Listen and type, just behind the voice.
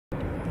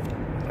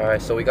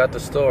Alright, so we got the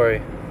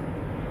story.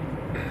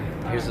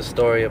 Here's the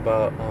story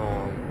about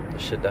the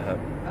shit that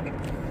happened. Okay.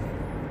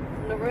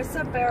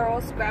 Larissa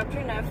Barros grabbed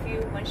her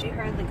nephew when she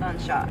heard the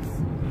gunshots.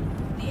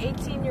 The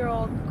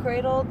 18-year-old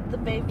cradled the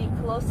baby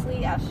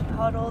closely as she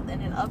huddled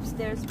in an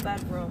upstairs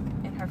bedroom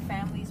in her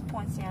family's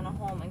Poinciana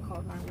home and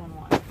called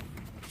 911.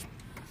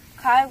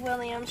 Kai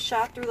Williams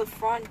shot through the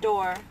front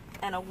door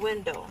and a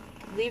window,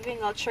 leaving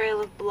a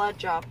trail of blood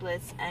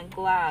droplets and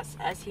glass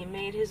as he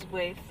made his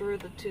way through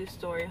the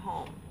two-story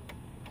home.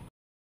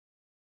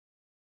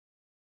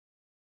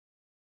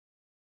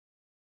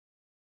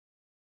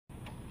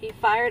 He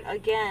fired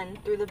again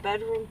through the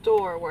bedroom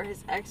door where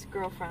his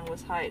ex-girlfriend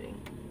was hiding.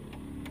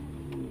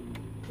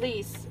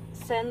 "Please,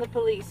 send the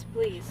police,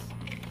 please,"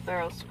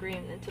 Barros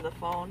screamed into the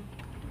phone.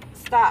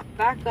 "Stop,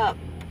 back up,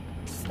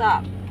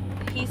 stop.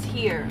 He's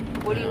here.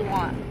 What do you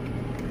want?"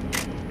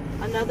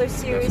 Another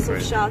series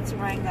of shots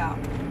rang out.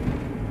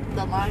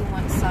 The line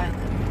went silent.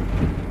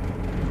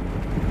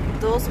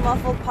 Those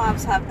muffled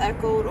pops have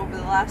echoed over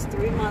the last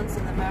 3 months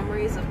in the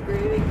memories of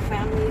grieving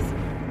families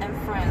and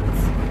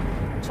friends,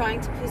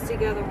 trying to piece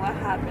together what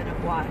happened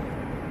and why.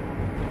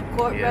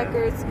 Court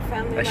records,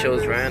 family members. That shit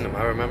was random.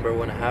 I remember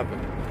when it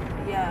happened.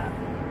 Yeah.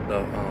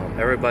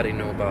 Everybody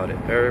knew about it.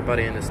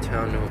 Everybody in this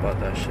town knew about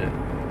that shit.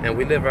 And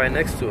we live right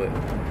next to it.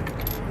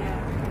 Yeah.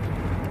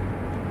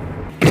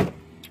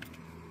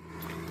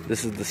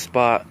 This is the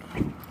spot.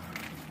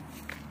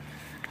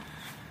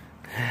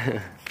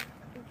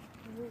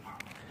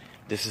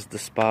 This is the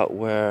spot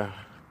where...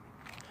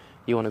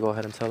 You want to go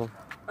ahead and tell them?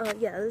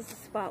 Yeah, this is the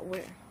spot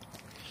where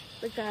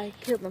the guy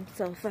killed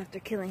himself after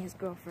killing his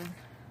girlfriend.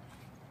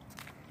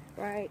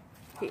 Right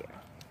here.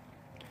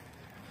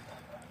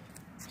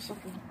 It's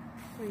fucking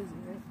crazy,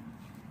 right?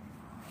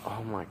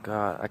 Oh my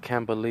god, I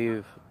can't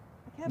believe...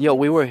 Yo,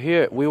 we were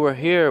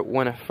here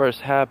when it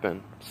first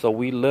happened. So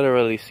we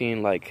literally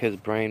seen like his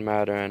brain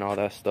matter and all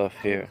that stuff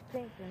here.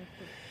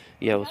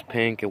 Yeah, it was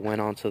pink. It went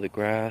onto the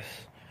grass.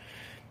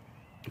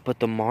 But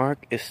the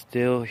mark is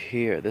still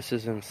here. This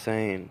is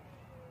insane.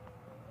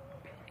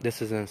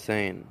 This is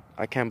insane.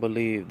 I can't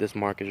believe this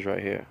mark is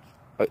right here.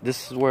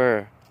 This is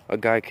where a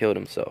guy killed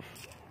himself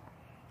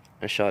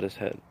and shot his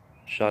head.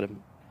 Shot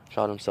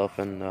himself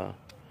in the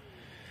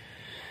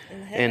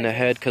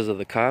head because of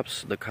the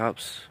cops. The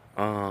cops,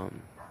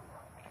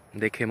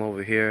 they came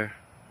over here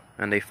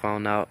and they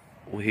found out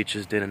what he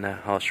just did in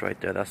that house right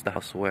there. That's the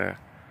house where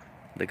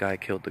the guy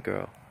killed the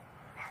girl.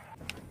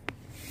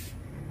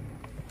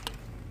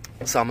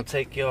 So I'm gonna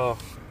take y'all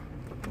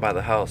by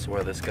the house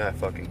where this guy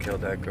fucking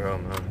killed that girl,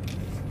 man.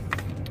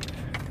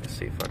 Let's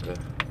see if I could.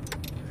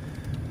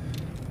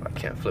 I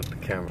can't flip the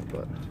camera,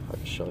 but I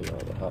can show y'all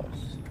the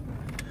house.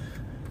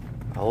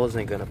 I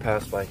wasn't gonna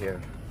pass by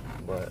here,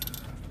 but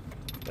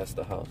that's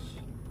the house.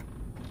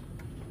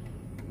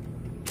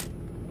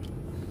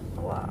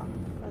 Wow,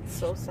 that's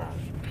so sad.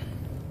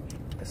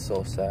 It's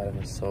so sad and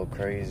it's so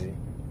crazy.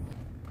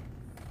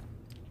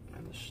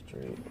 In the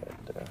street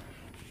right there.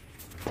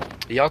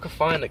 Y'all can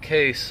find the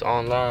case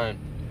online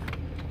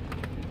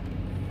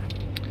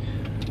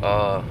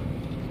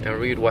and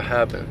read what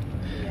happened.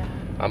 Yeah.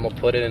 I'm gonna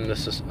put it in the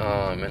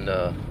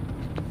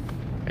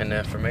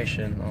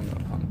information on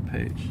the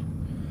page.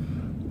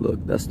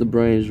 Look, that's the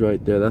brains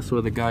right there. That's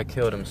where the guy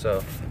killed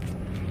himself.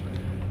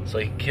 So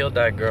he killed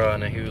that girl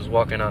and then he was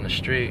walking down the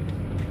street,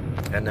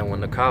 and then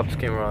when the cops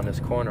came around this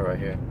corner right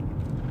here,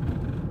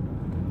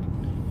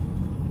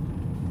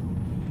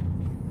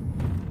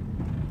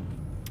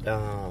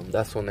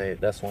 that's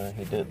when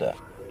he did that.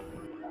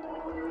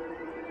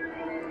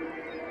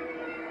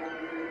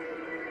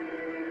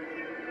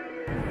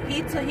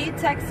 He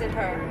texted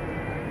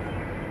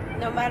her,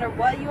 "No matter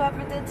what you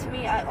ever did to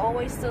me, I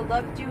always still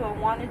loved you, I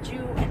wanted you,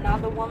 and now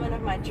the woman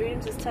of my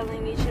dreams is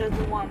telling me she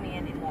doesn't want me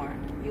anymore.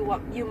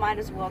 You might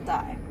as well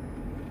die."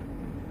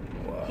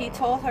 Wow. He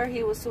told her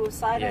he was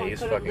suicidal and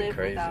couldn't live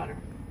crazy. without her.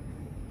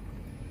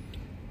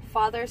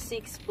 Father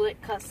seeks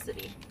split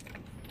custody.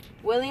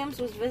 Williams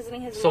was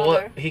visiting his mother. So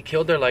what? He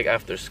killed her like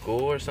after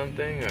school or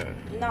something, or?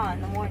 No, in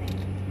the morning.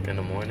 In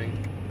the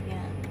morning? Yeah.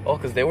 Oh,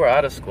 because they were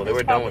out of school. They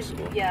were done with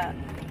school. Yeah.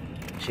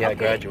 She had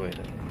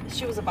graduated.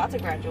 She was about to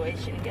graduate.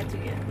 She didn't get to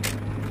yet.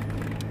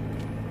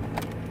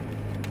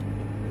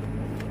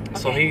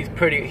 So he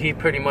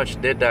pretty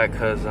much did that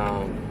because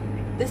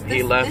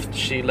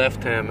she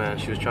left him and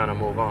she was trying to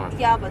move on.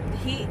 Yeah, but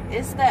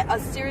it's that a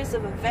series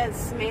of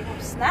events made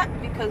him snap,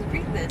 because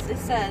read this. It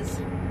says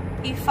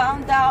he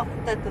found out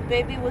that the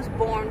baby was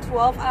born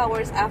 12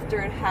 hours after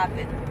it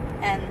happened,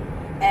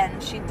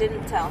 and she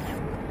didn't tell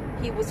him.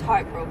 He was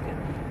heartbroken.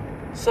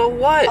 So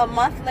what? A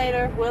month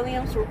later,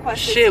 Williams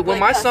requested Shit, when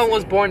my custody. son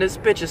was born, this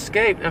bitch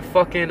escaped and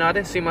fucking I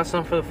didn't see my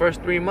son for the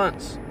first 3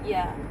 months.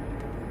 Yeah.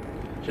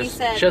 Just, he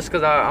said, just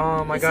because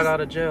I got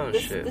out of jail and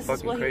shit. This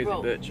Fucking is what crazy he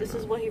wrote. bitch. This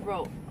is what he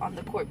wrote on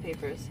the court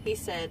papers. He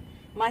said,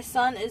 "My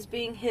son is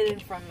being hidden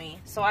from me,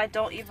 so I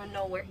don't even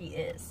know where he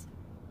is."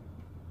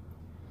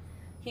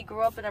 He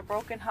grew up in a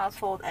broken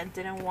household and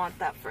didn't want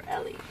that for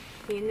Ellie.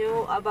 He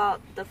knew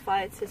about the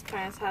fights his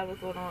parents had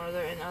with one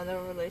another and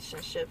other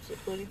relationships,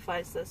 including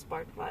fights that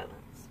sparked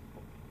violence.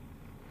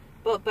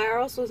 But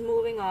Barros was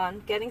moving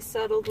on, getting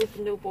settled with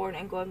the newborn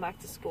and going back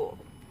to school.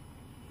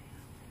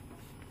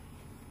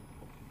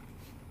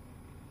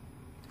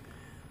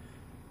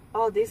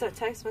 Oh, these are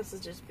text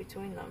messages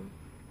between them.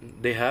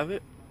 They have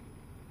it?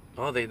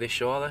 Oh, they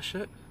show all that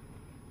shit?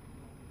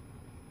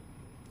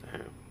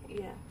 Damn.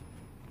 Yeah.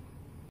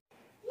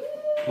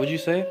 What'd you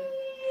say?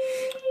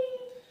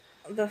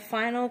 The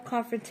final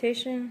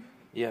confrontation?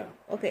 Yeah.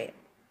 Okay.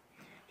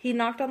 He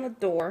knocked on the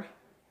door.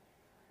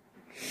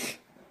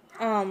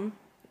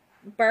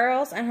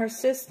 Barros and her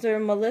sister,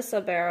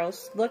 Larissa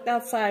Barros, looked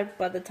outside.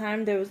 By the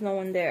time there was no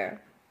one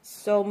there.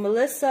 So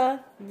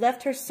Melissa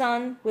left her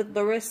son with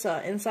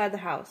Larissa inside the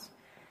house.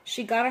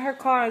 She got in her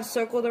car and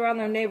circled around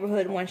their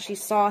neighborhood when she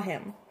saw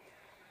him.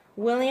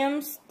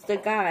 Williams, the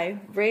guy,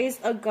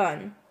 raised a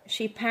gun.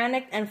 She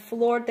panicked and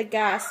floored the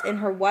gas in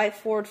her white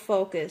Ford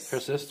Focus. Her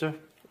sister?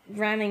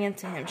 Running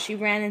into him. She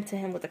ran into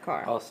him with a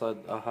car. Outside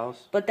a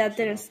house? But that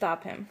didn't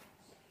stop him.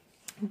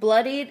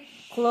 Bloodied,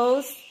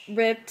 clothes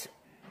ripped,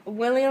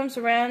 Williams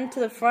ran to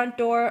the front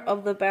door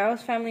of the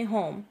Barros family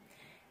home.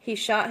 He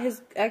shot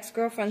his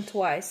ex-girlfriend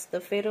twice. The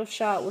fatal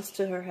shot was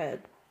to her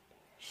head.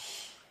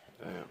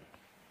 Damn.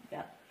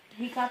 Yeah.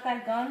 He got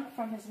that gun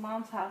from his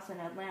mom's house in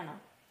Atlanta.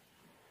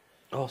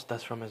 Oh, so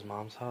that's from his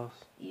mom's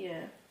house?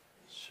 Yeah.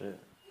 Shit.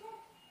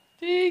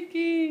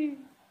 Tiki!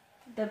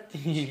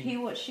 She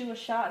was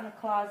shot in the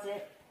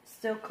closet,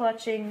 still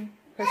clutching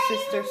her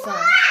sister's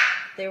son.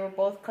 They were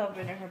both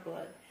covered in her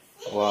blood.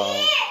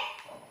 Wow.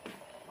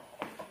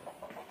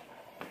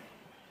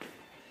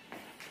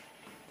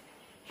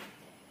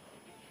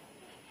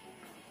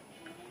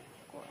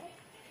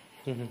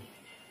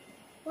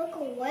 Look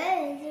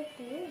away, is it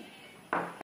blue?